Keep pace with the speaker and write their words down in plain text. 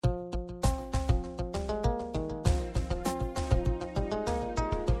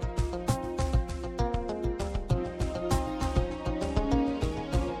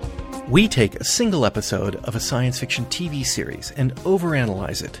We take a single episode of a science fiction TV series and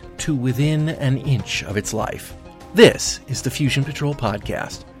overanalyze it to within an inch of its life. This is the Fusion Patrol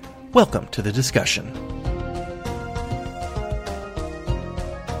Podcast. Welcome to the discussion.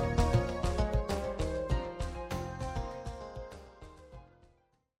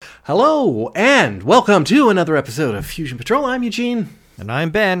 Hello, and welcome to another episode of Fusion Patrol. I'm Eugene. And I'm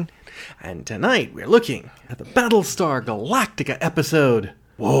Ben. And tonight we're looking at the Battlestar Galactica episode,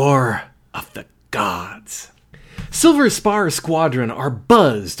 War of the Gods. Silver Spar Squadron are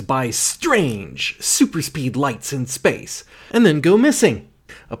buzzed by strange superspeed lights in space, and then go missing.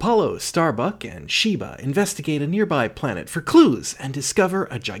 Apollo, Starbuck, and Sheba investigate a nearby planet for clues and discover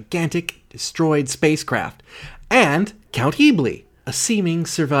a gigantic, destroyed spacecraft, and Count Ebli, a seeming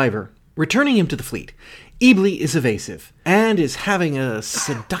survivor. Returning him to the fleet, Ebli is evasive and is having a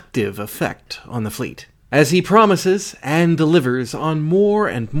seductive effect on the fleet. As he promises and delivers on more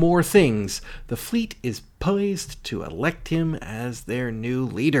and more things, the fleet is poised to elect him as their new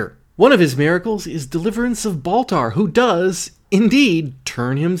leader. One of his miracles is deliverance of Baltar, who does, indeed,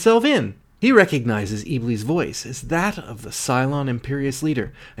 turn himself in. He recognizes Ebli's voice as that of the Cylon Imperious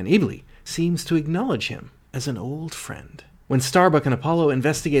leader, and Ebli seems to acknowledge him as an old friend. When Starbuck and Apollo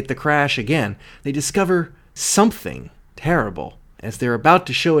investigate the crash again, they discover something terrible. As they're about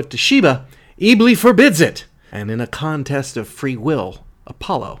to show it to Sheba, Ebli forbids it, and in a contest of free will,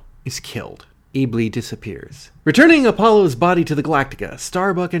 Apollo is killed. Ebli disappears. Returning Apollo's body to the Galactica,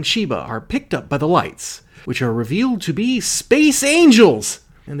 Starbuck and Sheba are picked up by the lights, which are revealed to be space angels,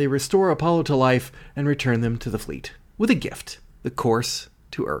 and they restore Apollo to life and return them to the fleet with a gift, the course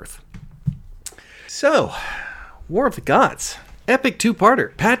to Earth. So, War of the Gods, epic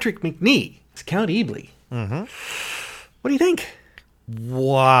two-parter. Patrick Macnee as Count Ebli. Mm-hmm. What do you think?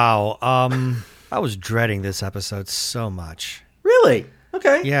 Wow. I was dreading this episode so much. Really?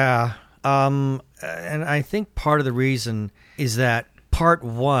 Okay. Yeah. And I think part of the reason is that part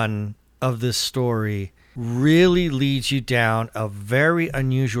one of this story really leads you down a very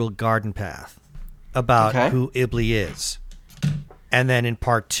unusual garden path about who Ebli is. And then in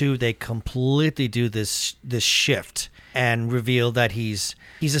part two, they completely do this shift and reveal that he's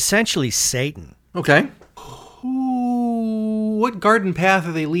essentially Satan. Okay. What garden path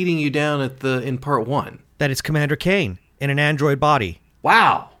are they leading you down in part one? That it's Commander Kane in an android body.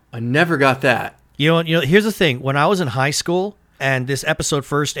 Wow. I never got that. You know, here's the thing. When I was in high school and this episode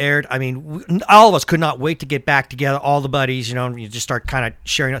first aired, I mean, all of us could not wait to get back together, all the buddies, and you just start kind of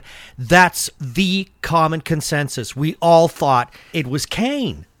sharing. That's the common consensus. We all thought it was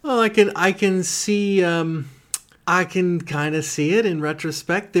Kane. Well, I can see, I can kind of see it in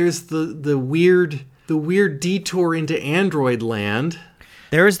retrospect. There's the weird detour into Android Land.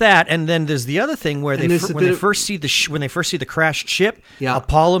 There is that, and then there's the other thing where when they first see the crashed ship,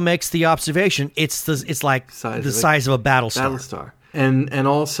 Apollo makes the observation. It's like the size of a Battlestar. And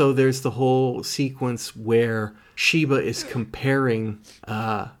also there's the whole sequence where Sheba is comparing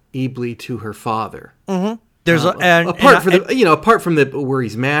Ebli to her father. Mm-hmm. There's apart from where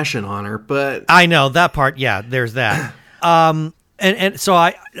he's mashing on her, but I know that part. Yeah, there's that. And so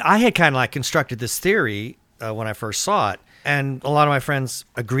I had kind of like constructed this theory when I first saw it. And a lot of my friends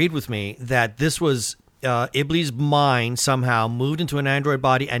agreed with me that this was Ebli's mind somehow moved into an android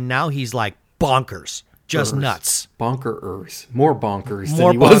body, and now he's like bonkers, just nuts. Bonkers. More bonkers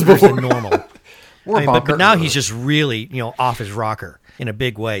than he was before. Than normal. But now he's just really, off his rocker in a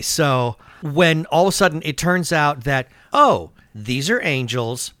big way. So when all of a sudden it turns out that, these are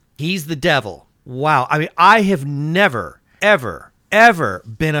angels, he's the devil. Wow. I mean, I have never, ever, ever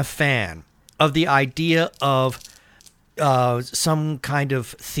been a fan of the idea of some kind of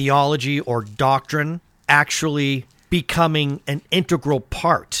theology or doctrine actually becoming an integral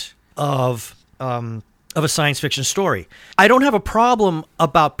part of a science fiction story. I don't have a problem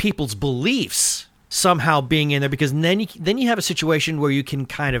about people's beliefs somehow being in there, because then you have a situation where you can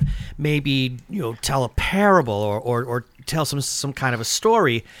kind of maybe tell a parable or tell some kind of a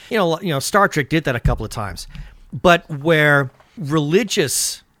story. Star Trek did that a couple of times, but where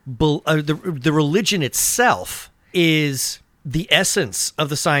the religion itself is the essence of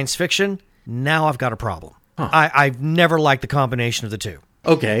the science fiction, now I've got a problem. I've never liked the combination of the two.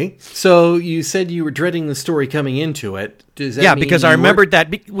 Okay, so you said you were dreading the story coming into it. Does that mean because I remembered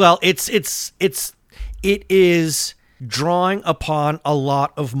that. Well, it is drawing upon a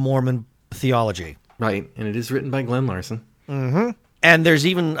lot of Mormon theology, right? And it is written by Glenn Larson. Mm-hmm. And there's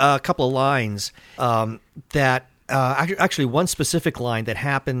even a couple of lines that actually one specific line that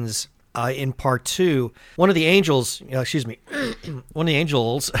happens in part two. One of the angels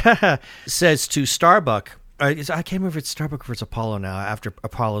says to Starbuck, I can't remember if it's Starbuck or it's Apollo now, after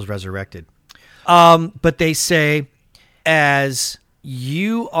Apollo's resurrected. But they say, as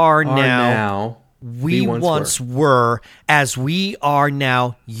you are now we once were, as we are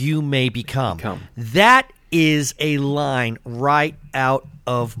now, you may become. That is a line right out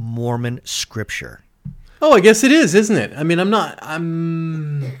of Mormon scripture. Oh, I guess it is, isn't it? I mean,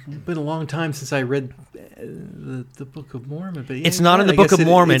 been a long time since I read the Book of Mormon. But it's not in the Book of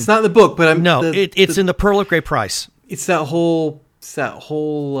Mormon. It's not in the book, but it's in the Pearl of Great Price. It's that whole.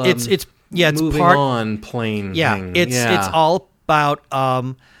 It's moving part on plane. Yeah, thing. It's all about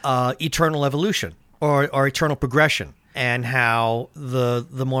eternal evolution or eternal progression, and how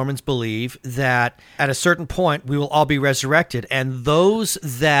the Mormons believe that at a certain point we will all be resurrected, and those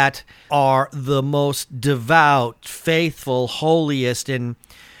that are the most devout, faithful, holiest, and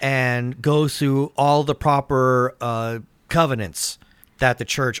go through all the proper covenants that the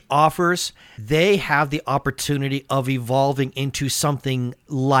church offers, they have the opportunity of evolving into something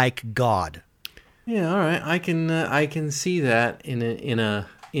like God. Yeah, all right. I can see that in a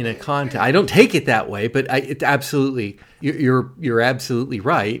context. I don't take it that way, but it absolutely. You're absolutely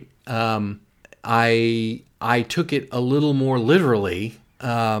right. I took it a little more literally,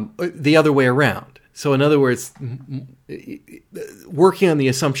 the other way around. So in other words, working on the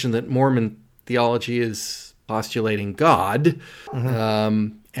assumption that Mormon theology is postulating God,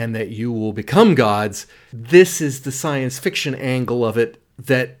 and that you will become gods, this is the science fiction angle of it,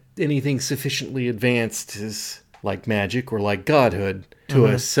 that anything sufficiently advanced is like magic or like godhood to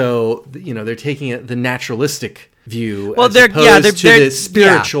us. So, they're taking it the naturalistic view as opposed to the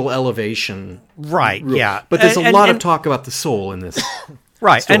spiritual elevation. Right, yeah. But there's a lot of talk about the soul in this.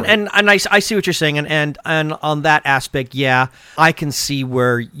 Right, story. and I see what you're saying, and on that aspect, I can see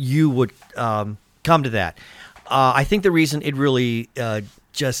where you would come to that. I think the reason it really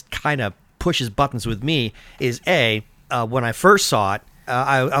just kind of pushes buttons with me is, when I first saw it,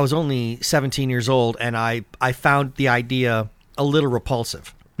 I was only 17 years old, and I found the idea a little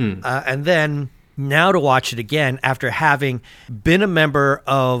repulsive. And then now to watch it again, after having been a member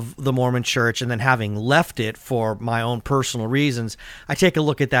of the Mormon Church and then having left it for my own personal reasons, I take a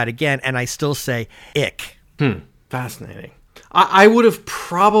look at that again, and I still say, ick. Fascinating. I would have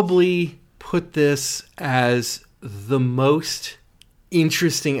probably put this as the most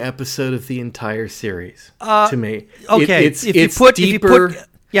interesting episode of the entire series to me. Okay, it's deeper.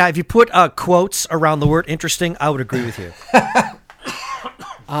 If you put quotes around the word interesting, I would agree with you.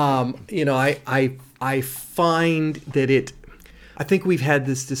 I find that I think we've had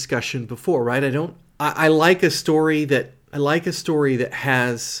this discussion before, right? I like a story that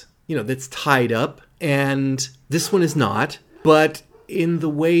has, that's tied up, and this one is not, but in the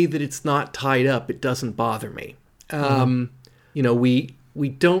way that it's not tied up, it doesn't bother me. We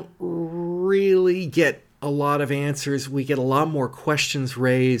don't really get a lot of answers. We get a lot more questions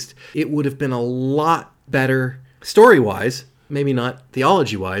raised. It would have been a lot better story-wise, maybe not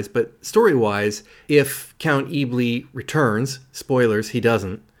theology-wise, but story-wise, if Count Ebly returns. Spoilers, he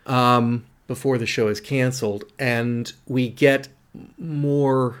doesn't. Before the show is canceled, and we get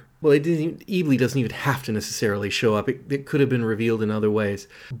more. Well, Ebly doesn't even have to necessarily show up. It could have been revealed in other ways,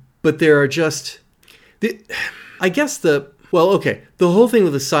 but there are just. The whole thing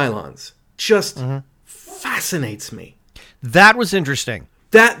with the Cylons just fascinates me. That was interesting.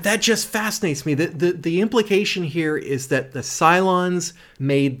 That just fascinates me. The implication here is that the Cylons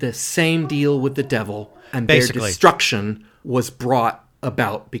made the same deal with the devil, and their destruction was brought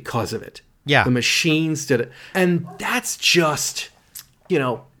about because of it. Yeah. The machines did it. And that's just,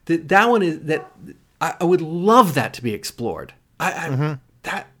 that one is that I would love that to be explored.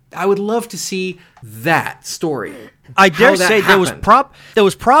 I would love to see that story. I dare say there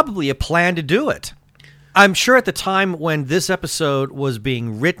was probably a plan to do it. I'm sure at the time when this episode was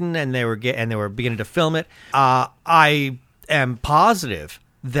being written and they were beginning to film it, I am positive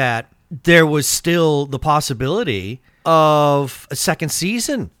that there was still the possibility of a second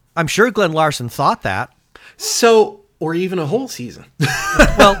season. I'm sure Glenn Larson thought that. Or even a whole season.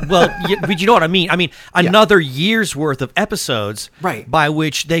 But you know what I mean? I mean, another year's worth of episodes, right, by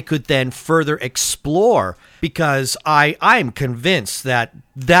which they could then further explore, because I am convinced that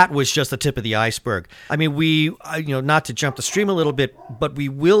was just the tip of the iceberg. I mean, we, not to jump the stream a little bit, but we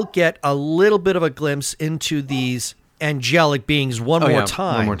will get a little bit of a glimpse into these angelic beings one more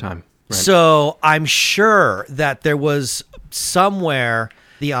time. One more time. Right. So I'm sure that there was somewhere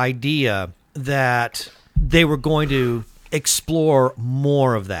the idea that they were going to explore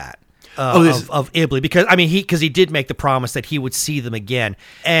more of that of Ebly, because he did make the promise that he would see them again,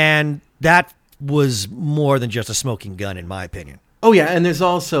 and that was more than just a smoking gun, in my opinion. Oh yeah, and there's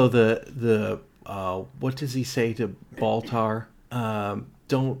also the what does he say to Baltar?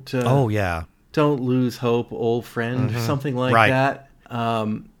 Don't lose hope, old friend, something like that.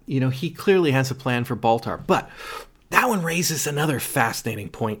 He clearly has a plan for Baltar. But that one raises another fascinating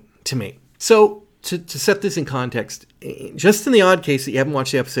point to me. So to set this in context, just in the odd case that you haven't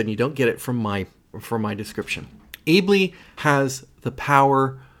watched the episode and you don't get it from my description, Aebli has the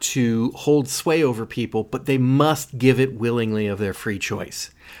power to hold sway over people, but they must give it willingly of their free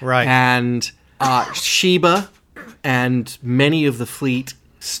choice. Right. And Sheba and many of the fleet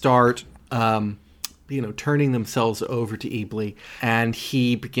start turning themselves over to Aebli, and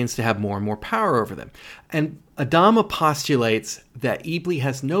he begins to have more and more power over them. And Adama postulates that Aebli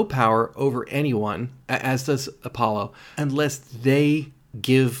has no power over anyone, as does Apollo, unless they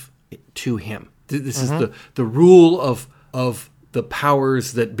give it to him. This is the rule of the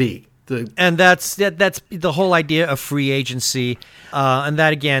powers that be. And that's the whole idea of free agency, and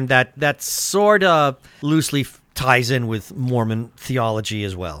that again that sort of loosely ties in with Mormon theology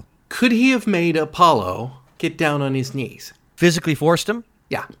as well. Could he have made Apollo get down on his knees? Physically forced him?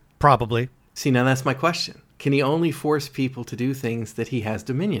 Yeah. Probably. See, now that's my question. Can he only force people to do things that he has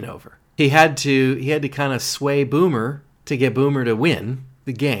dominion over? He had to kind of sway Boomer to get Boomer to win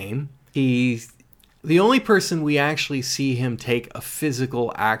the game. He's the only person we actually see him take a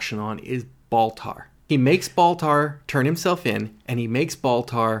physical action on is Baltar. He makes Baltar turn himself in, and he makes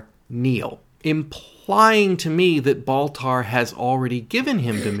Baltar kneel, implying to me that Baltar has already given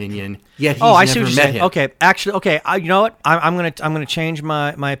him dominion, yet he's never met him. Okay, actually, you know what? I'm gonna change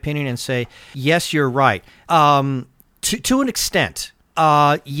my opinion and say yes, you're right. To an extent,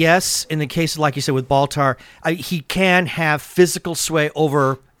 yes. In the case, like you said, with Baltar, he can have physical sway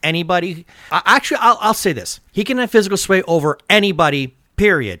over anybody. Actually, I'll say this: he can have physical sway over anybody.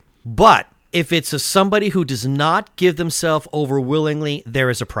 Period. But if it's somebody who does not give themselves over willingly, there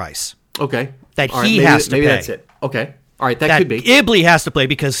is a price. Okay. That he has to pay. Maybe that's it. Okay. All right, that could be. Aebli has to play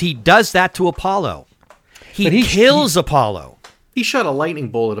because he does that to Apollo. He kills Apollo. He shot a lightning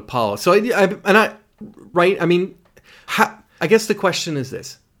bolt at Apollo. So, I guess the question is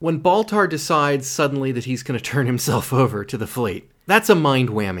this. When Baltar decides suddenly that he's going to turn himself over to the fleet, that's a mind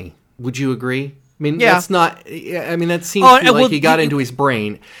whammy. Would you agree? I mean, that's not. I mean, that seems to be like he got into his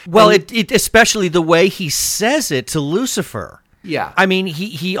brain. Well, it especially the way he says it to Lucifer. Yeah. I mean,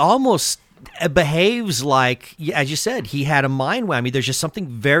 he almost behaves like, as you said, he had a mind whammy. There's just something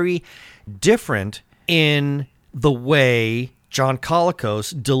very different in the way John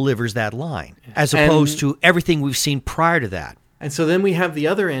Colicos delivers that line, as opposed to everything we've seen prior to that. And so then we have the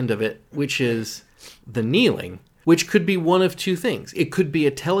other end of it, which is the kneeling, which could be one of two things. It could be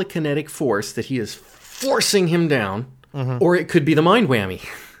a telekinetic force that he is forcing him down, or it could be the mind whammy.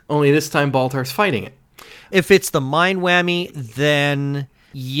 Only this time Baltar's fighting it. If it's the mind whammy, then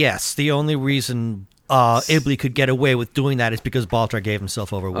yes, the only reason Aebli could get away with doing that is because Baltar gave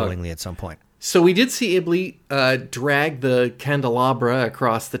himself over willingly at some point. So we did see Aebli drag the candelabra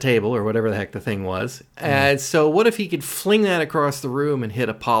across the table, or whatever the heck the thing was. And so what if he could fling that across the room and hit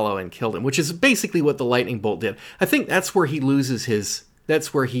Apollo and kill him, which is basically what the lightning bolt did. I think that's where he loses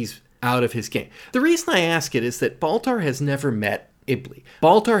that's where he's out of his game. The reason I ask it is that Baltar has never met Aebli.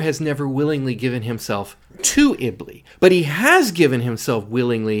 Baltar has never willingly given himself to Aebli, but he has given himself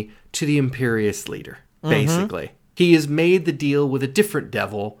willingly to the Imperious leader, basically. He has made the deal with a different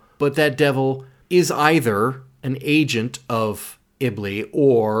devil, but that devil is either an agent of Aebli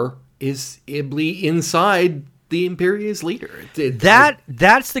or is Aebli inside the Imperious leader.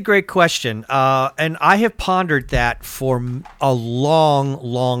 That's the great question, and I have pondered that for a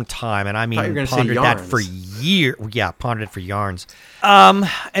long time, and I mean pondered that for years. Yeah, pondered it for yarns. And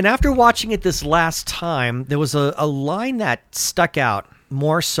after watching it this last time, there was a line that stuck out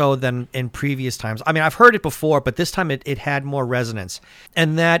more so than in previous times. I mean, I've heard it before, but this time it had more resonance,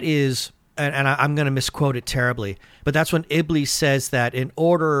 and that is, and I'm going to misquote it terribly, but that's when Aebli says that in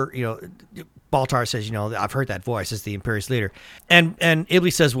order, Baltar says, I've heard that voice as the Imperious leader. And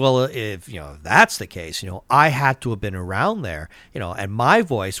Aebli says, well, if, that's the case, I had to have been around there, and my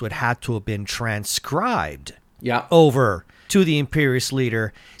voice would have to have been transcribed over to the Imperious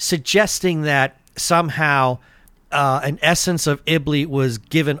leader, suggesting that somehow an essence of Aebli was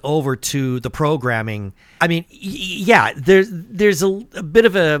given over to the programming. I mean, there's a bit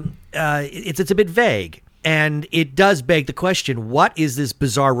of it's a bit vague. And it does beg the question, what is this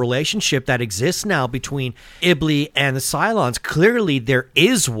bizarre relationship that exists now between Aebli and the Cylons? Clearly there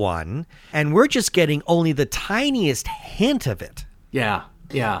is one, and we're just getting only the tiniest hint of it. Yeah.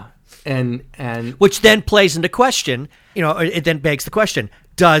 And which then plays into question, it then begs the question,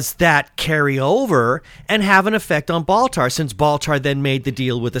 does that carry over and have an effect on Baltar, since Baltar then made the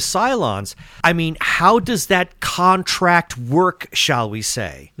deal with the Cylons? I mean, how does that contract work, shall we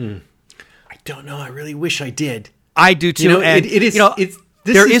say? I don't know. I really wish I did. I do too. It is.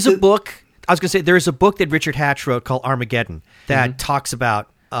 There is a book. I was going to say there is a book that Richard Hatch wrote called Armageddon that talks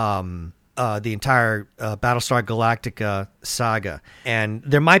about the entire Battlestar Galactica saga, and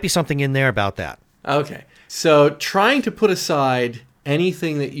there might be something in there about that. Okay, so trying to put aside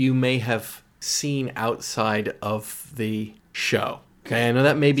anything that you may have seen outside of the show. Okay, I know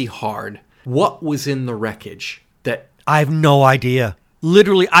that may be hard. What was in the wreckage that I have no idea.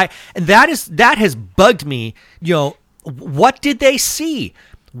 Literally, that has bugged me. What did they see?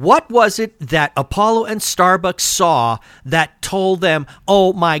 What was it that Apollo and Starbuck saw that told them,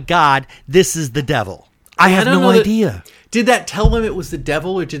 oh my God, this is the devil? I have no idea. Did that tell them it was the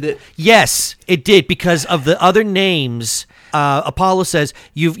devil, or did it? Yes, it did, because of the other names. Apollo says,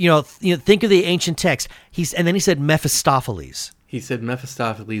 you think of the ancient text. And then he said Mephistopheles. He said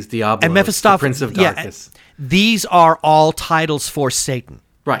Mephistopheles, Diablo, and Mephistopheles, the Prince of Darkness. These are all titles for Satan.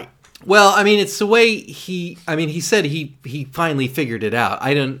 Right. Well, I mean, it's the way he said he finally figured it out.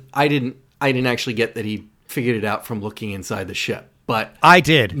 I didn't actually get that he figured it out from looking inside the ship, but I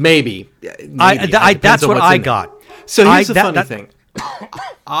did. Maybe. That's what I got. So here's the funny thing.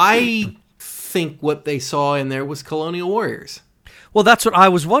 I think what they saw in there was Colonial Warriors. Well, that's what I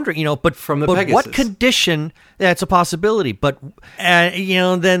was wondering, but from the but Pegasus. What condition? That's a possibility, but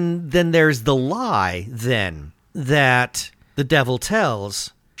then there's the lie then that the devil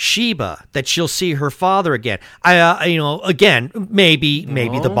tells Sheba that she'll see her father again. Again, maybe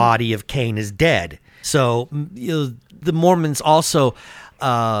the body of Cain is dead. So the Mormons also,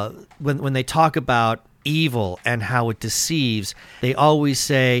 when they talk about evil and how it deceives, they always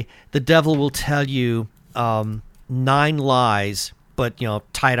say the devil will tell you 9 lies, but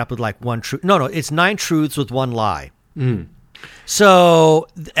tied up with like one truth. No, it's 9 truths with 1 lie. So,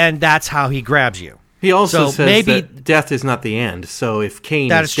 and that's how he grabs you. He also says that death is not the end. So if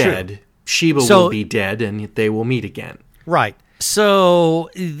Cain is dead, Sheba will be dead, and they will meet again. Right. So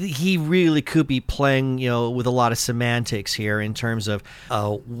he really could be playing, with a lot of semantics here in terms of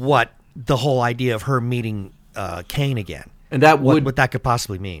what the whole idea of her meeting Cain again, and that would what that could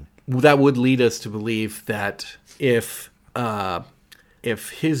possibly mean. That would lead us to believe that if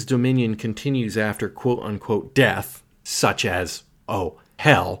his dominion continues after quote unquote death, such as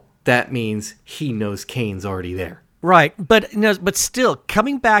hell, that means he knows Cain's already there. Right, but still,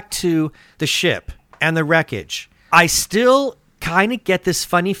 coming back to the ship and the wreckage, I still kind of get this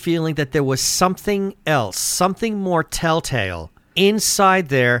funny feeling that there was something else, something more telltale inside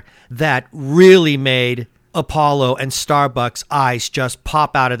there that really made Apollo and Starbuck's eyes just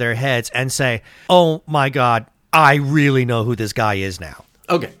pop out of their heads and say, oh my God, I really know who this guy is now.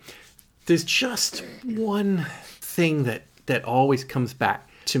 Okay, there's just one thing that always comes back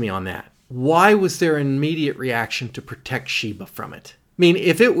to me on that. Why was there an immediate reaction to protect Sheba from it? I mean,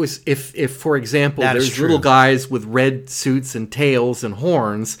 if for example, there's little guys with red suits and tails and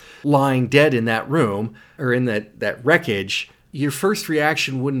horns lying dead in that room or in that wreckage, your first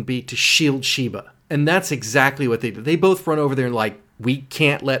reaction wouldn't be to shield Sheba. And that's exactly what they did. They both run over there and like, we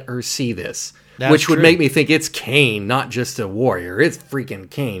can't let her see this. Which would make me think it's Cain, not just a warrior. It's freaking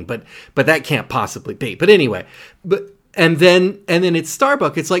Cain, but that can't possibly be. But anyway, and then it's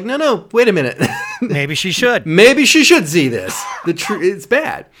Starbuck. It's like, no, wait a minute. Maybe she should. Maybe she should see this. It's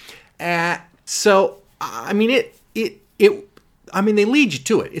bad. So I mean, they lead you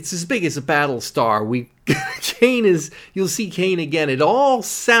to it. It's as big as a battle star. You'll see Cain again. It all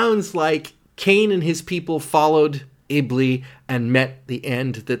sounds like Cain and his people followed Iblis and met the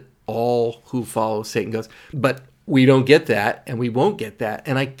end that all who follow Satan goes. But we don't get that, and we won't get that.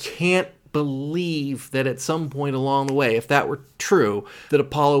 And I can't believe that at some point along the way, if that were true, that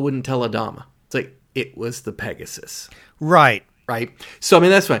Apollo wouldn't tell Adama. It's like, it was the Pegasus. Right. So, I mean,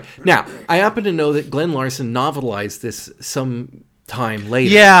 that's fine. Now, I happen to know that Glenn Larson novelized this some time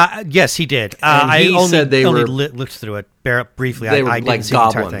later. Yeah, yes, he did. He said they were looked through it briefly. They were I like didn't see the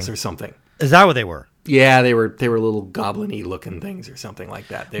entire goblins thing. or something. Is that what they were? Yeah, they were little goblin-y looking things or something like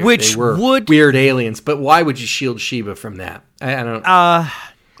that. They were would weird aliens. But why would you shield Sheba from that? I don't.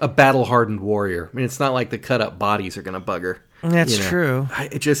 A battle-hardened warrior. I mean, it's not like the cut-up bodies are going to bug her. That's true.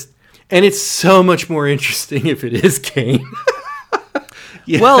 And it's so much more interesting if it is Cain.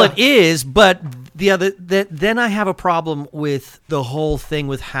 Yeah. Well, it is, but then I have a problem with the whole thing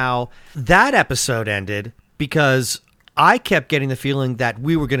with how that episode ended, because I kept getting the feeling that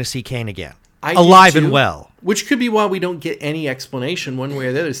we were going to see Cain again. alive and well. Which could be why we don't get any explanation one way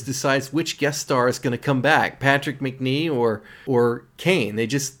or the other. It decides which guest star is going to come back, Patrick Macnee or Kane. They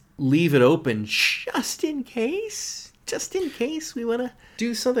just leave it open just in case. Just in case we want to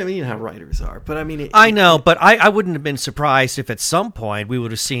do something. I mean, you know how writers are. But I mean... I know, but I wouldn't have been surprised if at some point we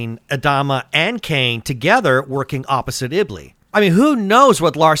would have seen Adama and Kane together working opposite Ibley. I mean, who knows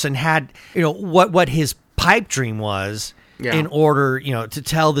what Larson had, what his pipe dream was... Yeah. In order, to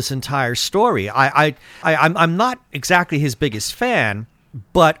tell this entire story. I'm not exactly his biggest fan,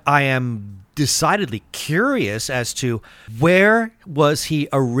 but I am decidedly curious as to where was he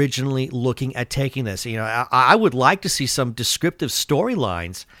originally looking at taking this. I would like to see some descriptive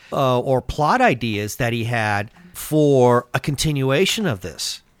storylines or plot ideas that he had for a continuation of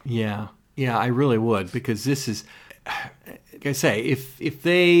this. Yeah, I really would, because this is, like I say, if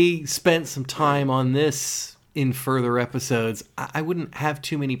they spent some time on this in further episodes, I wouldn't have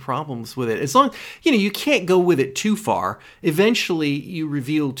too many problems with it. As long, you can't go with it too far. Eventually, you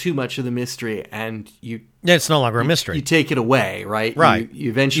reveal too much of the mystery, and it's no longer a mystery. You take it away, right? Right. You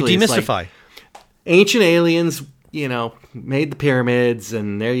eventually, you demystify. Ancient aliens, made the pyramids,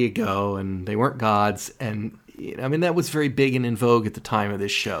 and there you go, and they weren't gods, and that was very big and in vogue at the time of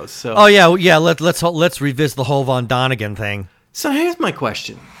this show. So, let's revisit the whole Von Donegan thing. So here's my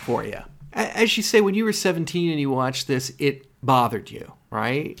question for you. As you say, when you were 17 and you watched this, it bothered you,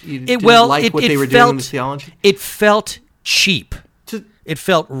 right? You didn't like what they were doing with theology? It felt cheap. It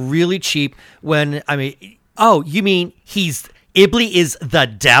felt really cheap when, you mean Ibley is the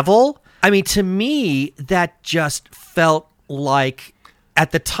devil? I mean, to me, that just felt like,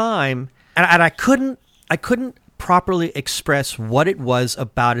 at the time, and I couldn't properly express what it was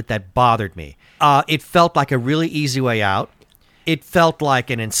about it that bothered me. It felt like a really easy way out. It felt like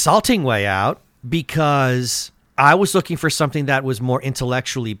an insulting way out, because I was looking for something that was more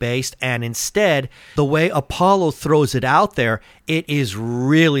intellectually based, and instead, the way Apollo throws it out there, it is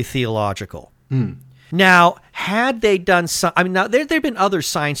really theological. Now, had they done some... now there have been other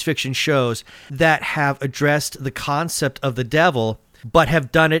science fiction shows that have addressed the concept of the devil, but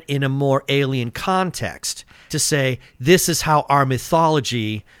have done it in a more alien context, to say, this is how our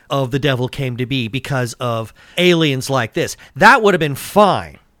mythology of the devil came to be because of aliens like this. That would have been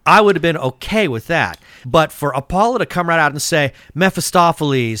fine. I would have been okay with that. But for Apollo to come right out and say,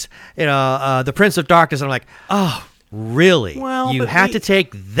 Mephistopheles, the Prince of Darkness, I'm like, oh, really? Well, you had to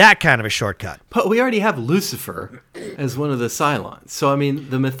take that kind of a shortcut. But we already have Lucifer as one of the Cylons. So,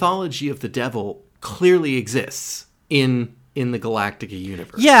 the mythology of the devil clearly exists in the Galactica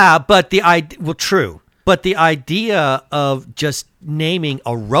universe. Yeah, but true. But the idea of just naming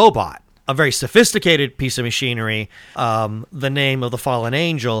a robot, a very sophisticated piece of machinery, the name of the fallen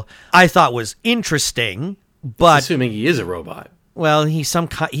angel, I thought was interesting. But assuming he is a robot. Well, he's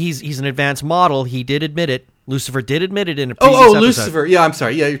an advanced model. He did admit it. Lucifer did admit it in a previous episode. Lucifer. Yeah, I'm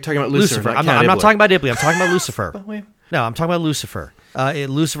sorry. Yeah, you're talking about Lucifer. I'm not talking about Ibley. I'm talking about Lucifer. No, I'm talking about Lucifer.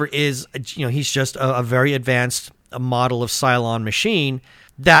 Lucifer is, he's just a very advanced model of Cylon machine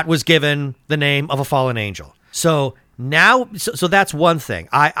that was given the name of a fallen angel. So now, so that's one thing.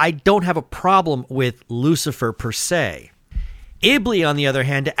 I don't have a problem with Lucifer per se. Ibley, on the other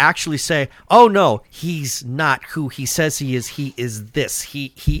hand, to actually say, oh no, he's not who he says he is this.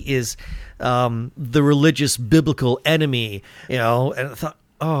 He is the religious biblical enemy, And I thought,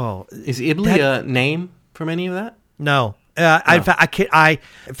 oh. Is Ibley a name from any of that? No. In fact,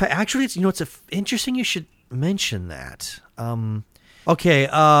 actually, it's interesting you should mention that. Okay,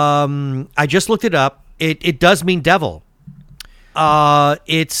 I just looked it up. It does mean devil.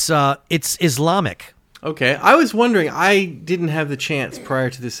 It's Islamic. Okay, I was wondering. I didn't have the chance prior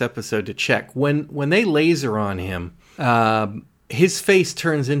to this episode to check. When they laser on him, his face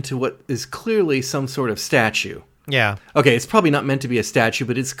turns into what is clearly some sort of statue. Yeah. Okay, it's probably not meant to be a statue,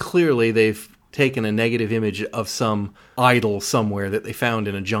 but it's clearly they've taken a negative image of some idol somewhere that they found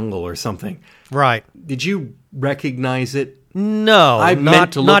in a jungle or something. Right. Did you recognize it? No, I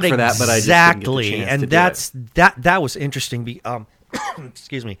meant to look for that, but I just didn't get the chance and to that's do it. That was interesting.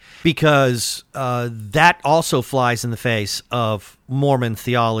 Excuse me, because that also flies in the face of Mormon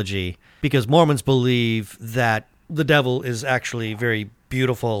theology, because Mormons believe that the devil is actually very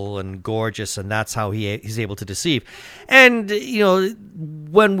beautiful and gorgeous, and that's how he's able to deceive. And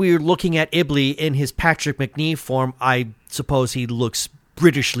when we're looking at Ibley in his Patrick Macnee form, I suppose he looks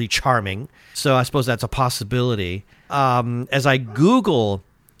Britishly charming. So I suppose that's a possibility. As I Google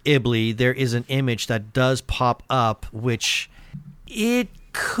Ibley, there is an image that does pop up, which it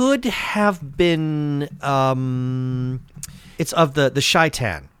could have been. It's of the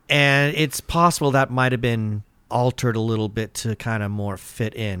Shaitan, and it's possible that might have been altered a little bit to kind of more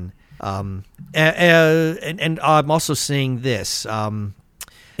fit in. And I'm also seeing this.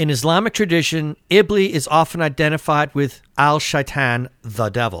 In Islamic tradition, Iblis is often identified with Al-Shaitan, the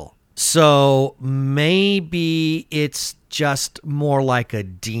devil. So maybe it's just more like a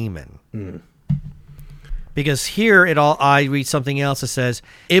demon. Because here I read something else that says,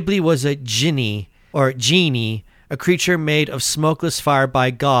 Iblis was a genie, a creature made of smokeless fire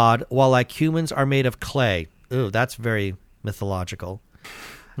by God, while like humans are made of clay. Ooh, that's very mythological.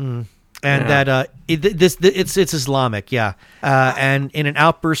 And that it's Islamic, yeah. And in an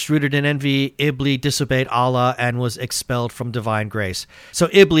outburst rooted in envy, Iblis disobeyed Allah and was expelled from divine grace. So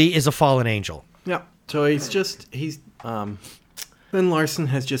Iblis is a fallen angel. Yeah. So Ben Larson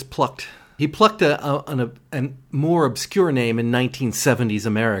has just plucked. He plucked a more obscure name in 1970s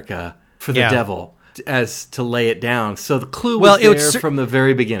America for the devil as to lay it down. So the clue was there from the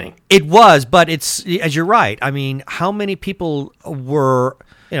very beginning. It was, but it's, as you're right. I mean, how many people were,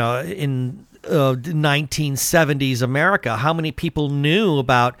 in 1970s America, how many people knew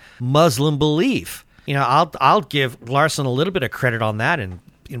about Muslim belief? I'll give Larson a little bit of credit on that in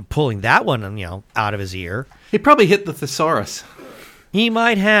pulling that one, out of his ear. He probably hit the thesaurus. He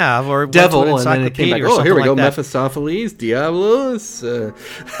might have, or devil, and then it came back. Oh, here we go, Mephistopheles, Diablos.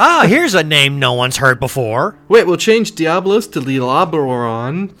 Here's a name no one's heard before. Wait, we'll change Diablos to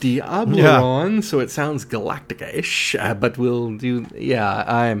Diabloron, so it sounds Galactica-ish. But we'll do,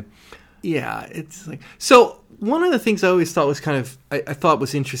 it's like so. One of the things I always thought was I thought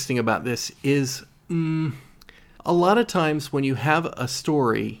was interesting about this is a lot of times when you have a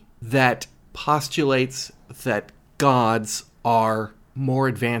story that postulates that gods are more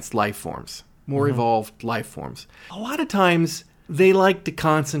advanced life forms, more evolved life forms. A lot of times they like to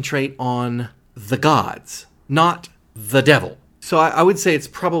concentrate on the gods, not the devil. So I would say it's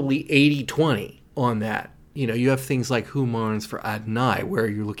probably 80-20 on that. You have things like Who Mourns for Adonai, where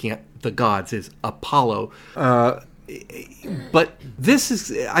you're looking at the gods as Apollo. But this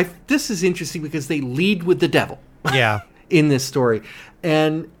is interesting because they lead with the devil. Yeah. In this story,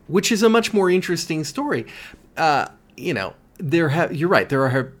 and which is a much more interesting story. You're right. There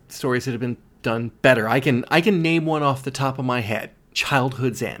are stories that have been done better. I can name one off the top of my head.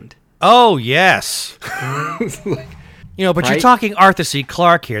 Childhood's End. Oh yes. But you're talking Arthur C.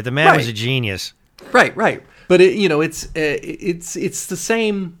 Clarke here. The man was a genius. Right. But it's the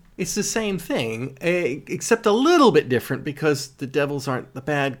same. It's the same thing, except a little bit different because the devils aren't the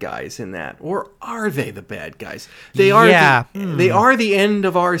bad guys in that, or are they the bad guys? They are. Yeah. They are the end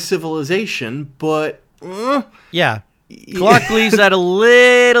of our civilization, but yeah. Clarke leaves that a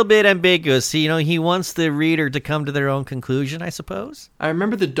little bit ambiguous. He wants the reader to come to their own conclusion, I suppose. I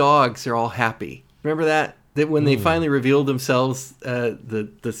remember the dogs are all happy. Remember that when they finally revealed themselves,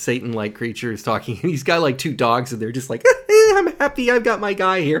 the Satan-like creature is talking. He's got like two dogs, and they're just like, I'm happy. I've got my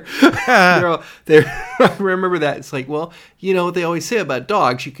guy here. I remember that. It's like, well, what they always say about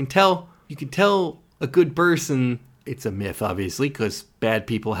dogs. You can tell a good person. It's a myth, obviously, because bad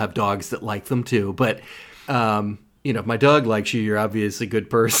people have dogs that like them too. But if my dog likes you, you're obviously a good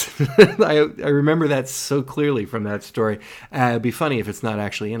person. I remember that so clearly from that story. It'd be funny if it's not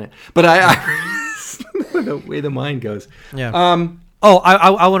actually in it. But the way the mind goes. Yeah.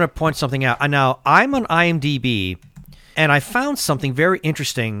 I want to point something out. Now, I'm on IMDb, and I found something very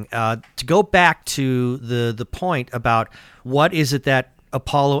interesting to go back to the point about what is it that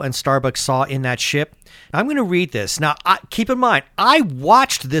Apollo and Starbuck saw in that ship. I'm going to read this. Now, keep in mind, I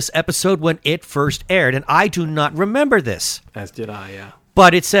watched this episode when it first aired, and I do not remember this. As did I, yeah.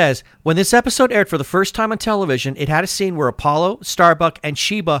 But it says, when this episode aired for the first time on television, it had a scene where Apollo, Starbuck, and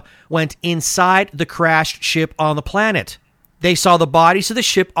Sheba went inside the crashed ship on the planet. They saw the bodies of the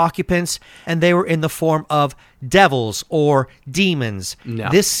ship occupants, and they were in the form of devils or demons. No.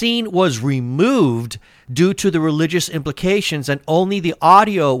 This scene was removed due to the religious implications, and only the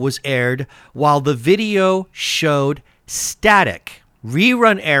audio was aired while the video showed static.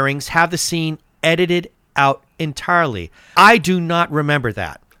 Rerun airings have the scene edited out entirely. I do not remember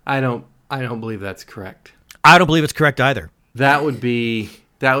that. I don't believe that's correct. I don't believe it's correct either. That would be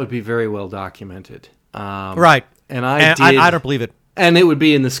very well documented. Right. And I don't believe it. And it would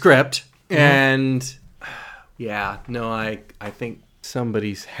be in the script. Mm-hmm. And I think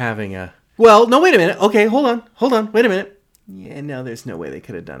somebody's having a... Well, no, wait a minute. Okay, hold on. Wait a minute. Yeah, no, there's no way they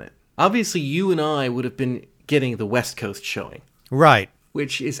could have done it. Obviously, you and I would have been getting the West Coast showing. Right.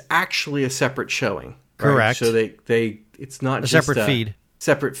 Which is actually a separate showing. Correct. Right? So it's not just separate feed.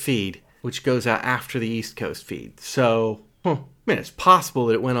 Separate feed, which goes out after the East Coast feed. So, it's possible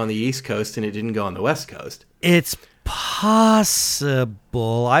that it went on the East Coast and it didn't go on the West Coast. It's possible.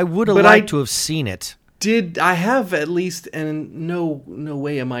 I would have liked to have seen it. I have at least, and no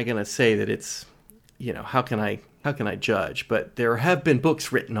way am I going to say that it's, how can I judge? But there have been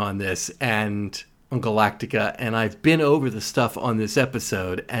books written on this and on Galactica, and I've been over the stuff on this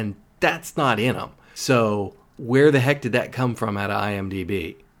episode, and that's not in them. So where the heck did that come from out of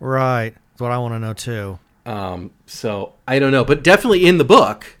IMDb? Right. That's what I want to know too. So I don't know, but definitely in the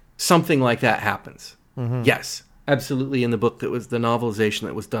book, something like that happens. Mm-hmm. Yes, absolutely in the book that was the novelization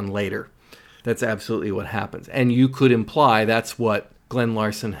that was done later. That's absolutely what happens. And you could imply that's what Glenn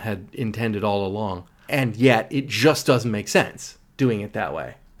Larson had intended all along. And yet, it just doesn't make sense doing it that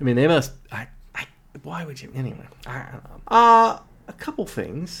way. I mean, they must... why would you... Anyway. I don't know. A couple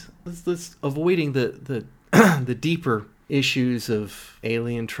things. Let's avoiding the the deeper issues of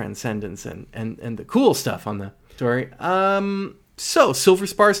alien transcendence and the cool stuff on the story. So, Silver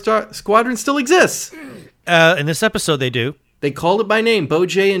Spar Squadron still exists. In this episode, they do. They called it by name. Bo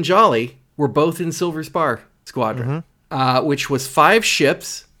Jay and Jolly were both in Silver Spar Squadron, which was 5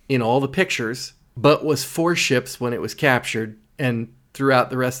 ships in all the pictures, but was 4 ships when it was captured. And throughout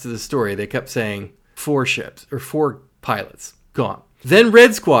the rest of the story, they kept saying 4 ships, or 4 pilots gone. Then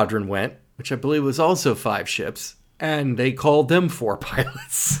Red Squadron went, which I believe was also 5 ships, and they called them 4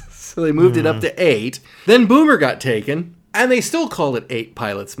 pilots. So they moved it up to 8. Then Boomer got taken, and they still called it 8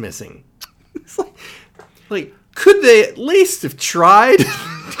 pilots missing. It's like, could they at least have tried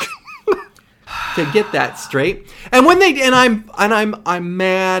to get that straight? And when they I'm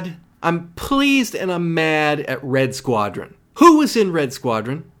mad. I'm pleased and I'm mad at Red Squadron. Who was in Red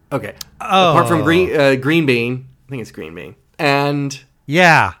Squadron? Okay, apart from Green Bean, I think it's Green Bean, and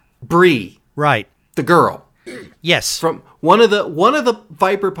Bree, right, the girl. Yes, from one of the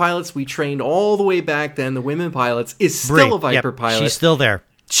Viper pilots we trained all the way back then. The women pilots is still Bree. a Viper pilot. She's still there.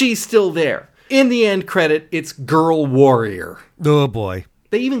 She's still there. In the end credit, it's Girl Warrior. Oh, boy.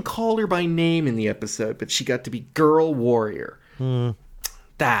 They even called her by name in the episode, but she got to be Girl Warrior.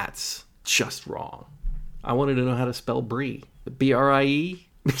 That's just wrong. I wanted to know how to spell Bree. B-R-I-E?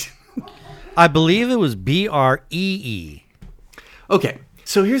 I believe it was B-R-E-E. Okay,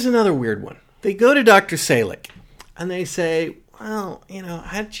 so here's another weird one. They go to Dr. Salick, and they say, well,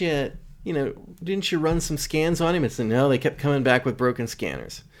 didn't you run some scans on him? And said, no, they kept coming back with broken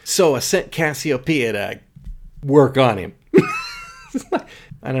scanners. So I sent Cassiopeia to work on him.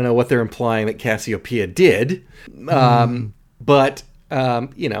 I don't know what they're implying that Cassiopeia did. But,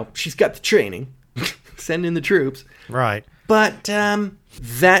 she's got the training. Send in the troops. Right. But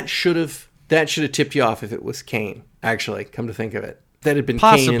that should have tipped you off if it was Kane, actually, come to think of it. If that had been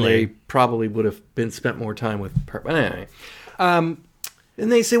Kane, and they probably would have spent more time with her. But anyway. And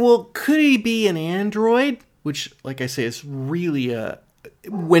they say, well, could he be an android? Which, like I say, is really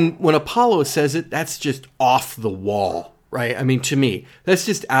when Apollo says it, that's just off the wall, right? I mean, to me, that's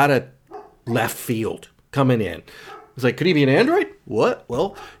just out of left field coming in. It's like, could he be an android? What?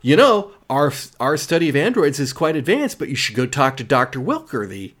 Well, our study of androids is quite advanced, but you should go talk to Dr. Wilker,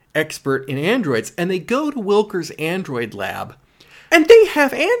 the expert in androids. And they go to Wilker's android lab, and they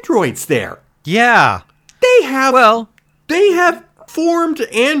have androids there. Yeah. They have formed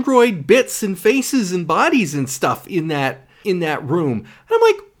android bits and faces and bodies and stuff in that room. And I'm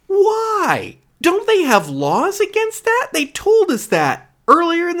like, why? Don't they have laws against that? They told us that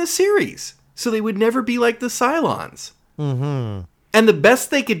earlier in the series. So they would never be like the Cylons. Mm-hmm. And the best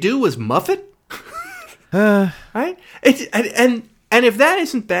they could do was muff it? Right? And if that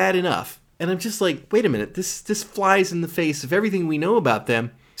isn't bad enough, and I'm just like, wait a minute, this flies in the face of everything we know about them.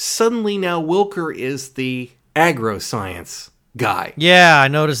 Suddenly now Wilker is the agro-science guy. Yeah, I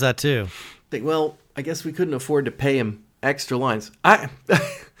noticed that too. Think, well, I guess we couldn't afford to pay him extra lines.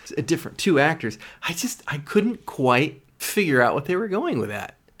 Two actors. I couldn't quite figure out what they were going with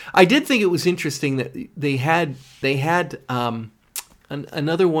that. I did think it was interesting that they had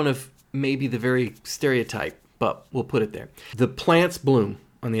another one of maybe the very stereotype, but we'll put it there. The plants bloom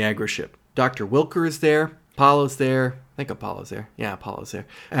on the Agro ship. Dr. Wilker is there. Apollo's there. I think Apollo's there. Yeah, Apollo's there.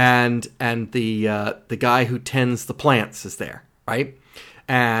 And the guy who tends the plants is there, right?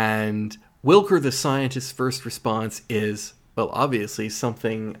 And Wilker, the scientist's first response is, well, obviously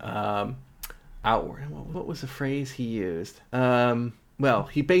something outward. What was the phrase he used? Well,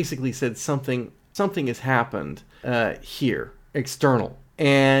 he basically said something has happened here, external.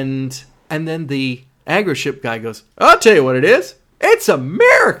 And then the Agro-ship guy goes, I'll tell you what it is. It's a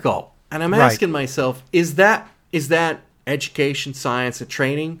miracle. And I'm asking myself, is that education, science, and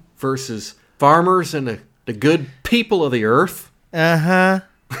training versus farmers and the good people of the earth? Uh-huh.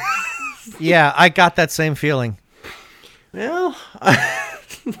 Yeah, I got that same feeling. Well,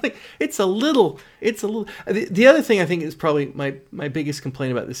 Like, it's a little. The other thing I think is probably my biggest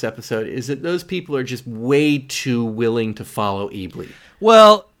complaint about this episode is that those people are just way too willing to follow Eebly.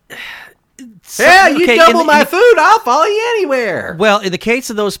 Well, you double my food, I'll follow you anywhere. Well, in the case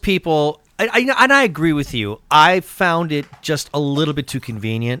of those people, I agree with you. I found it just a little bit too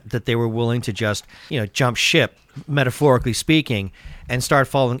convenient that they were willing to just, jump ship, metaphorically speaking, and start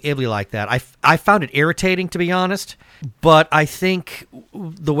following Eebly like that. I found it irritating, to be honest. But I think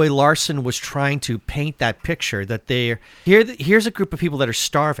the way Larson was trying to paint that picture, that here's a group of people that are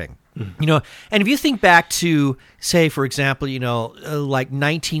starving. And if you think back to, say, for example, like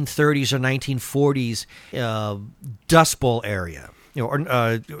 1930s or 1940s Dust Bowl area,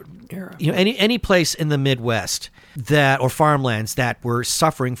 any place in the Midwest or farmlands that were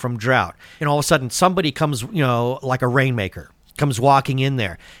suffering from drought, and all of a sudden somebody comes, like a rainmaker, comes walking in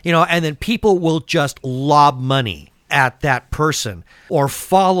there, and then people will just lob money at that person or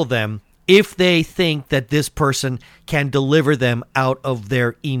follow them if they think that this person can deliver them out of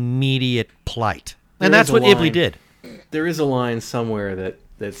their immediate plight. And that's what Eebly did. There is a line somewhere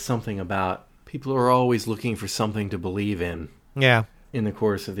that's something about people are always looking for something to believe in. Yeah. In the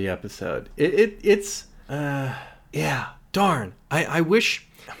course of the episode. It's darn. I wish.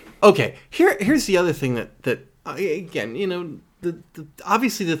 Okay, here's the other thing that again,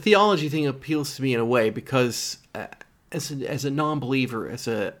 obviously the theology thing appeals to me in a way because as a non-believer, as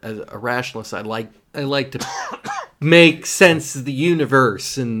a rationalist, I like to make sense of the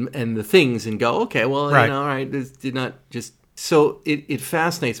universe and the things and go, okay, well, right. All right, this did not just. So it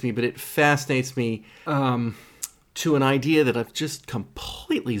fascinates me, but it fascinates me to an idea that I've just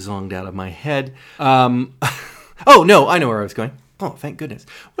completely zonked out of my head. Oh no, I know where I was going. Oh, thank goodness.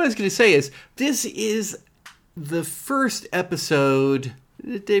 What I was going to say is this is the first episode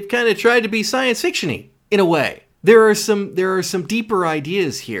that they've kind of tried to be science fiction-y in a way. There are some deeper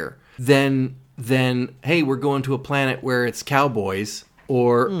ideas here than hey, we're going to a planet where it's cowboys,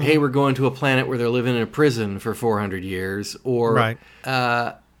 or hey, we're going to a planet where they're living in a prison for 400 years, or right.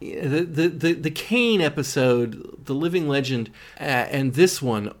 The Kane episode, The Living Legend, and this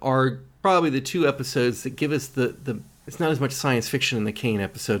one are probably the two episodes that give us the. It's not as much science fiction in the Kane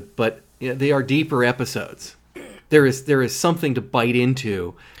episode, but they are deeper episodes. There is something to bite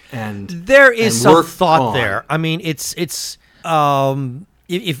into, and there is some thought on. There. I mean, it's if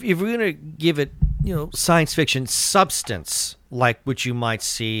we're gonna give it science fiction substance, like what you might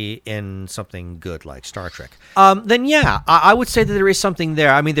see in something good like Star Trek, then yeah, I would say that there is something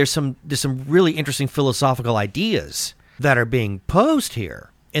there. I mean, there's some really interesting philosophical ideas that are being posed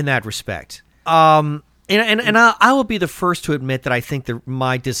here in that respect. And I will be the first to admit that I think that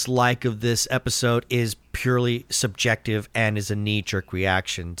my dislike of this episode is purely subjective and is a knee-jerk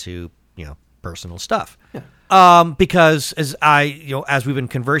reaction to personal stuff. Yeah. Because as we've been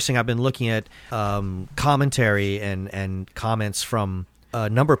conversing, I've been looking at commentary and comments from a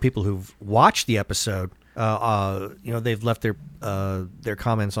number of people who've watched the episode. They've left their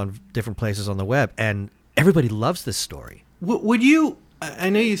comments on different places on the web, and everybody loves this story. Would you? I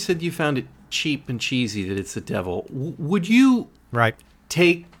know you said you found it cheap and cheesy that it's the devil. Would you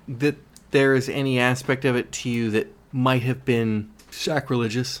take that there is any aspect of it to you that might have been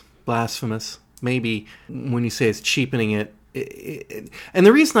sacrilegious, blasphemous? Maybe when you say it's cheapening it. And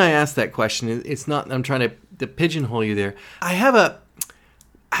the reason I ask that question is it's not I'm trying to pigeonhole you there. I have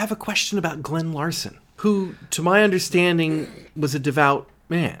a question about Glenn Larson, who, to my understanding, was a devout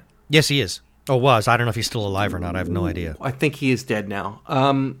man. Yes, he is. Or was. I don't know if he's still alive or not. I have no idea. I think he is dead now.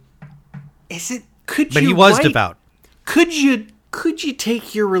 But he was devout. Could you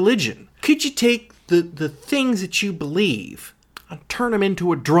take your religion? Could you take the things that you believe and turn them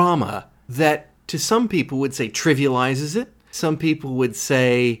into a drama that to some people would say trivializes it? Some people would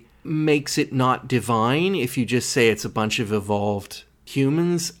say makes it not divine if you just say it's a bunch of evolved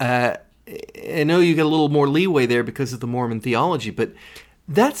humans. I know you get a little more leeway there because of the Mormon theology, but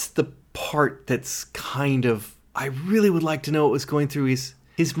that's the part that's kind of, I really would like to know what was going through his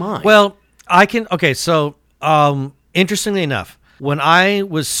mind. Well, so interestingly enough, when I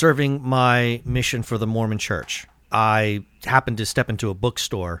was serving my mission for the Mormon Church, I happened to step into a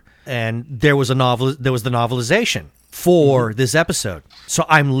bookstore and there was the novelization for this episode. So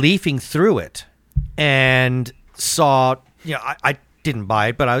I'm leafing through it and saw, I didn't buy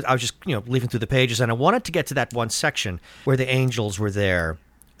it, but I was just, leafing through the pages, and I wanted to get to that one section where the angels were there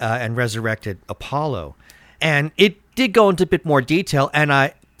and resurrected Apollo. And it did go into a bit more detail,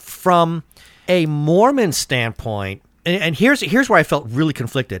 and from a Mormon standpoint, and here's where I felt really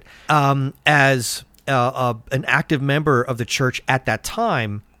conflicted. As an active member of the church at that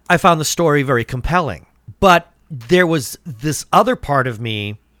time, I found the story very compelling. But there was this other part of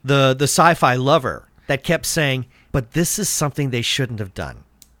me, the sci-fi lover, that kept saying, but this is something they shouldn't have done.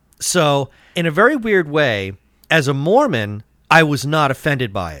 So in a very weird way, as a Mormon, I was not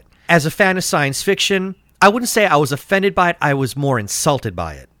offended by it. As a fan of science fiction, I wouldn't say I was offended by it. I was more insulted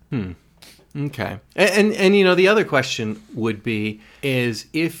by it. Okay. And you know, the other question would be, is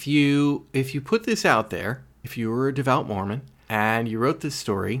if you put this out there, if you were a devout Mormon and you wrote this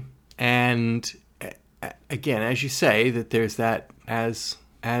story, and again, as you say, that there's that as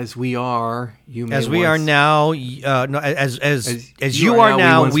we are, you may as we once, are now, no, as you are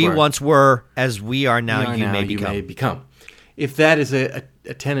now, we once were, as we are now, you may become. If that is a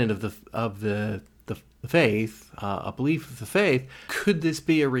tenet of the faith, a belief of the faith, could this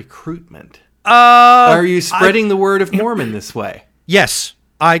be a recruitment? Are you spreading the word of Mormon this way? Yes,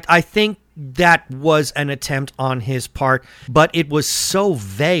 I think that was an attempt on his part, but it was so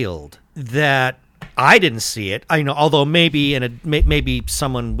veiled that I didn't see it. I know, although maybe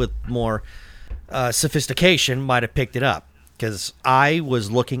someone with more sophistication might have picked it up, because I was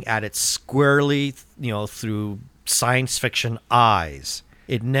looking at it squarely, through science fiction eyes.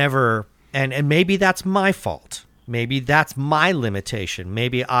 It never, and maybe that's my fault. Maybe that's my limitation.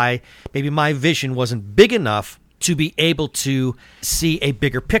 Maybe my vision wasn't big enough to be able to see a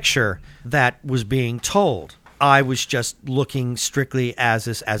bigger picture that was being told. I was just looking strictly as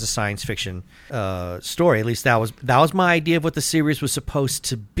a science fiction story. At least that was my idea of what the series was supposed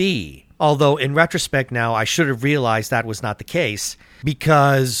to be. Although in retrospect now, I should have realized that was not the case,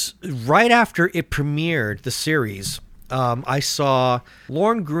 because right after it premiered, the series, I saw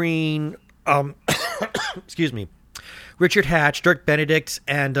Lorne Greene, excuse me, Richard Hatch, Dirk Benedict,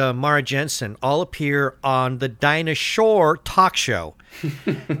 and Mara Jensen all appear on the Dinah Shore talk show.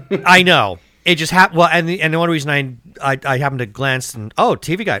 I know. It just happened. Well, and the only reason I happened to glance and,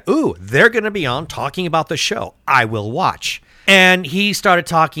 TV Guide. Ooh, they're going to be on talking about the show. I will watch. And he started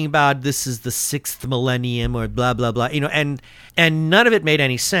talking about this is the 6th millennium or blah, blah, blah, and none of it made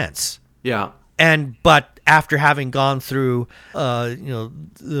any sense. Yeah. But after having gone through,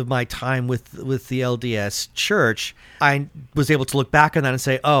 my time with the LDS Church, I was able to look back on that and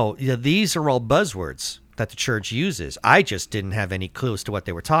say, these are all buzzwords that the church uses. I just didn't have any clue as to what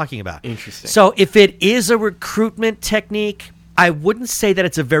they were talking about. Interesting. So if it is a recruitment technique, I wouldn't say that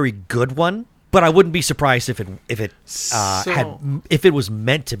it's a very good one, but I wouldn't be surprised if it was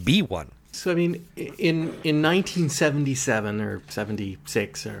meant to be one. So I mean, in 1977 or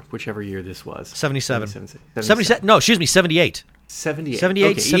 76 or whichever year this was, 77. 77. No, excuse me, 78. 78. 78.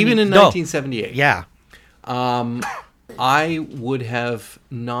 Okay, even in 1978. Yeah. I would have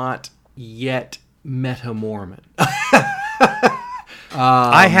not yet met a Mormon.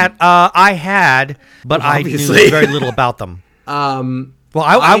 I had, but obviously. I knew very little about them. Well,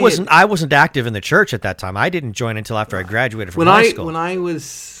 I wasn't active in the church at that time. I didn't join until after I graduated from high school. When I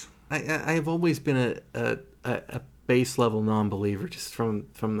was, I've always been a base level non-believer, just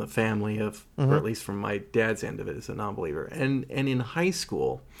from the family of, or at least from my dad's end of it, as a non-believer. And in high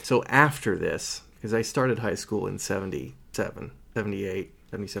school, so after this, because I started high school in 77, 78,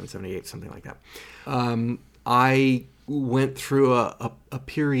 something like that. I went through a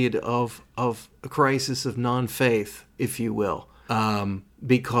period of a crisis of non-faith, if you will,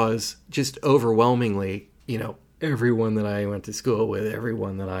 because just overwhelmingly, everyone that I went to school with,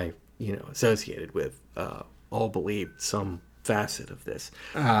 everyone that I, associated with, all believed some facet of this.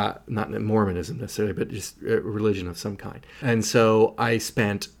 Not Mormonism necessarily, but just a religion of some kind. And so I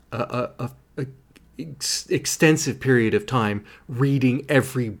spent a extensive period of time reading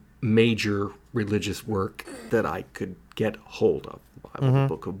every major religious work that I could get hold of. The Bible, the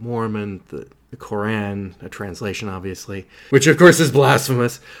Book of Mormon, the Quran, a translation, obviously, which of course is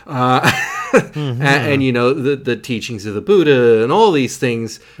blasphemous, and the teachings of the Buddha and all these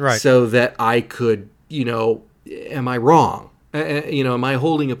things, right. So that I could, am I wrong? Am I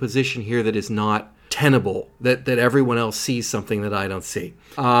holding a position here that is not tenable, that everyone else sees something that I don't see?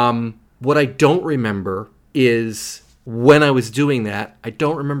 What I don't remember is when I was doing that, I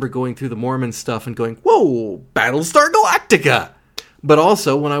don't remember going through the Mormon stuff and going, whoa, Battlestar Galactica. But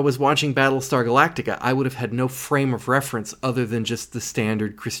also, when I was watching Battlestar Galactica, I would have had no frame of reference other than just the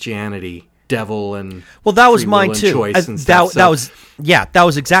standard Christianity, devil, and that was mine too. That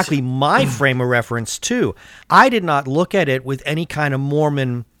was exactly my frame of reference too. I did not look at it with any kind of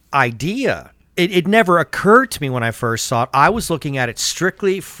Mormon idea. It never occurred to me when I first saw it. I was looking at it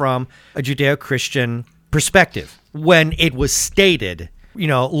strictly from a Judeo-Christian perspective. When it was stated,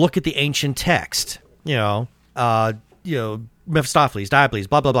 look at the ancient text, Mephistopheles, Diables,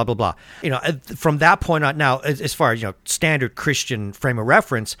 blah, blah, blah, blah, blah. From that point on, now, as far as, standard Christian frame of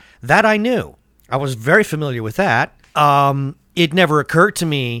reference, that I knew. I was very familiar with that. It never occurred to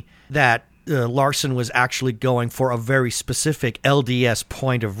me that Larson was actually going for a very specific LDS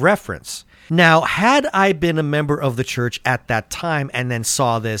point of reference. Now, had I been a member of the church at that time and then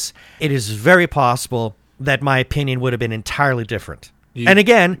saw this, it is very possible that my opinion would have been entirely different. And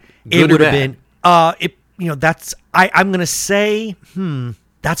again, it would have been, I'm going to say,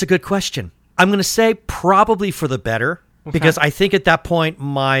 that's a good question. I'm going to say probably for the better, because I think at that point,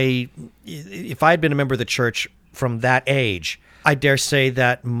 if I had been a member of the church from that age, I dare say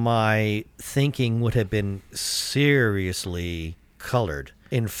that my thinking would have been seriously colored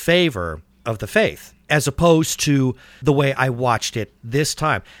in favor of the faith, as opposed to the way I watched it this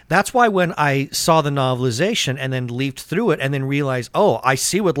time. That's why when I saw the novelization and then leafed through it and then realized, oh, I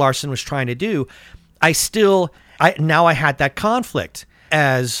see what Larson was trying to do, I had that conflict.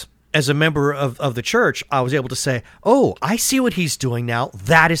 As a member of the church, I was able to say, oh, I see what he's doing now.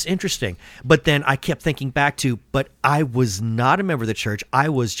 That is interesting. But then I kept thinking back to, but I was not a member of the church. I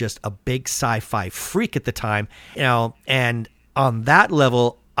was just a big sci-fi freak at the time, and on that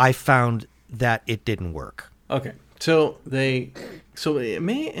level, I found that it didn't work. Okay, maybe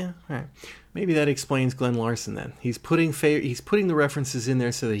that explains Glenn Larson. Then he's putting the references in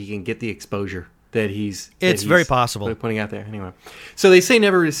there so that he can get the exposure that he's. It's very possible putting out there anyway. So they say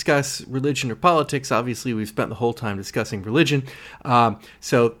never discuss religion or politics. Obviously, we've spent the whole time discussing religion.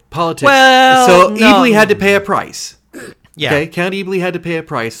 So politics. Well, no. Ebely had to pay a price. Yeah. Okay, Count Ebely had to pay a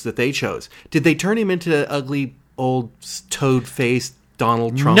price that they chose. Did they turn him into ugly old toad-faced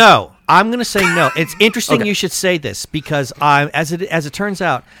Donald Trump? No, I'm going to say no. It's interesting you should say this, because as it turns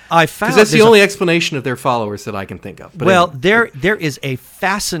out, I found, because that's the only explanation of their followers that I can think of. But anyway. there is a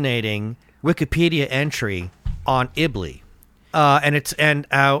fascinating Wikipedia entry on Ebely, what I'm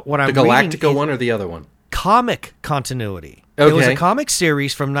reading the Galactica one or the other one? Comic continuity. Okay. It was a comic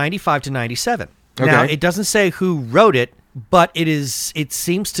series from 95 to 97. Okay. Now, it doesn't say who wrote it, but it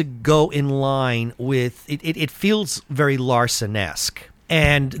seems to go in line with it. It feels very Larson-esque.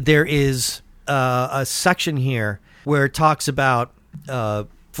 And there is a section here where it talks about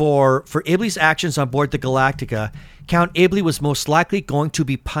for Ebely's actions on board the Galactica, Count Ebely was most likely going to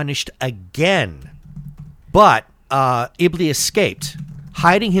be punished again. But Ebely escaped,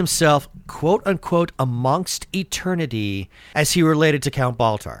 hiding himself, quote unquote, amongst eternity, as he related to Count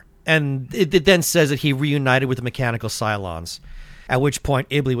Baltar. And it then says that he reunited with the mechanical Cylons, at which point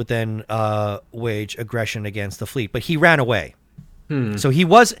Ebely would then wage aggression against the fleet. But he ran away. So he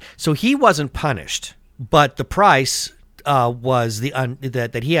wasn't punished, but the price was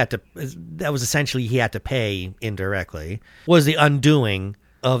that he had to. That was essentially he had to pay indirectly. Was the undoing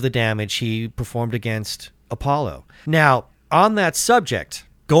of the damage he performed against Apollo. Now, on that subject,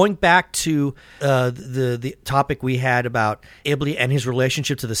 going back to the topic we had about Ebely and his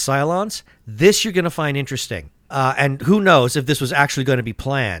relationship to the Cylons, this you're going to find interesting. And who knows if this was actually going to be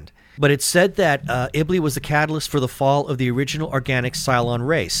planned. But it said that Ebely was the catalyst for the fall of the original organic Cylon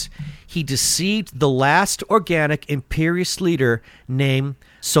race. He deceived the last organic Imperious leader named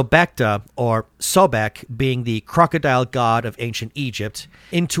Sobekta, or Sobek, being the crocodile god of ancient Egypt,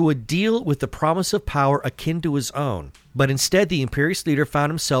 into a deal with the promise of power akin to his own. But instead, the Imperious leader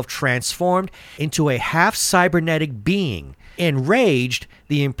found himself transformed into a half-cybernetic being. Enraged,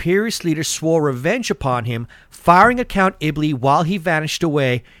 the Imperious leader swore revenge upon him, firing at Count Ebely while he vanished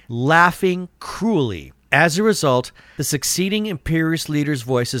away, laughing cruelly. As a result, the succeeding Imperious leaders'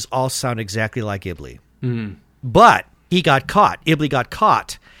 voices all sound exactly like Ebely. But he got caught. Ebely got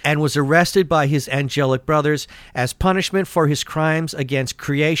caught and was arrested by his angelic brothers. As punishment for his crimes against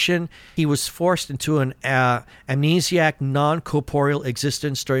creation, he was forced into an amnesiac, non-corporeal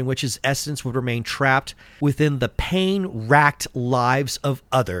existence during which his essence would remain trapped within the pain-racked lives of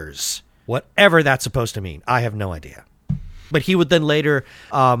others. Whatever that's supposed to mean, I have no idea. But he would then later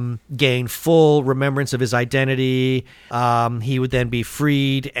gain full remembrance of his identity. He would then be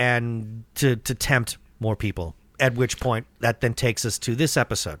freed and to tempt more people. At which point, that then takes us to this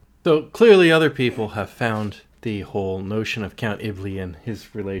episode. So clearly other people have found the whole notion of Count Ebely and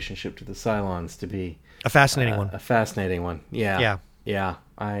his relationship to the Cylons to be a fascinating one. A fascinating one. Yeah. Yeah.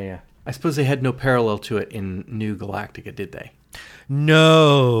 I suppose they had no parallel to it in New Galactica, did they?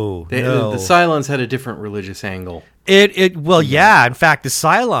 No. The Cylons had a different religious angle. Yeah. In fact, the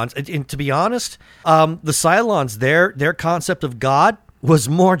Cylons, and to be honest, the Cylons, their concept of God was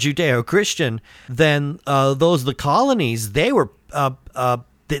more Judeo-Christian than those of the colonies. They were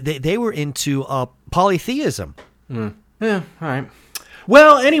they were into polytheism. Yeah, all right.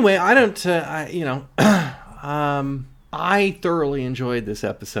 Well, anyway, I thoroughly enjoyed this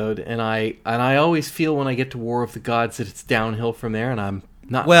episode, and I always feel when I get to War of the Gods that it's downhill from there, and I'm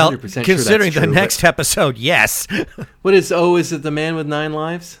not well, 100% considering sure the true, next episode, yes. What is, is it the man with 9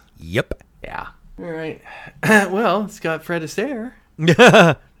 lives? Yep. Yeah. All right. Well, it's got Fred Astaire.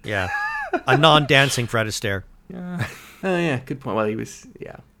 Yeah. A non-dancing Fred Astaire. Oh, yeah, good point. Well, he was,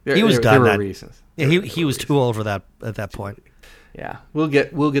 yeah. He was done. There were reasons. Yeah, he was too old for that at that point. Yeah. We'll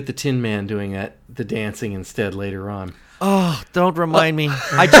get the Tin Man doing the dancing instead later on. Oh, don't remind me.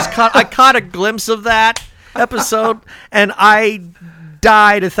 I caught a glimpse of that episode, and I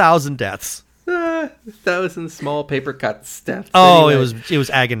died 1,000 deaths. 1,000 small paper cut steps. Oh, anyway. It was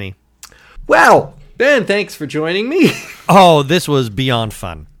agony. Well, Ben, thanks for joining me. Oh, this was beyond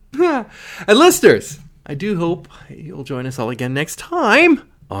fun. And listeners, I do hope you'll join us all again next time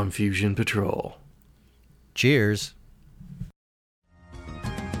on Fusion Patrol. Cheers.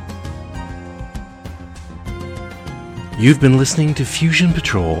 You've been listening to Fusion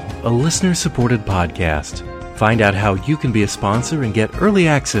Patrol, a listener-supported podcast. Find out how you can be a sponsor and get early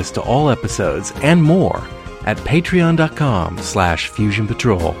access to all episodes and more at patreon.com/Fusion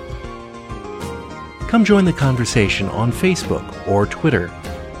Patrol. Come join the conversation on Facebook or Twitter.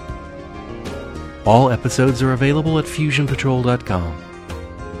 All episodes are available at FusionPatrol.com.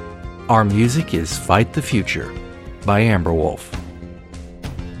 Our music is Fight the Future by Amberwolf.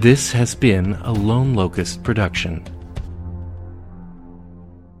 This has been a Lone Locust production.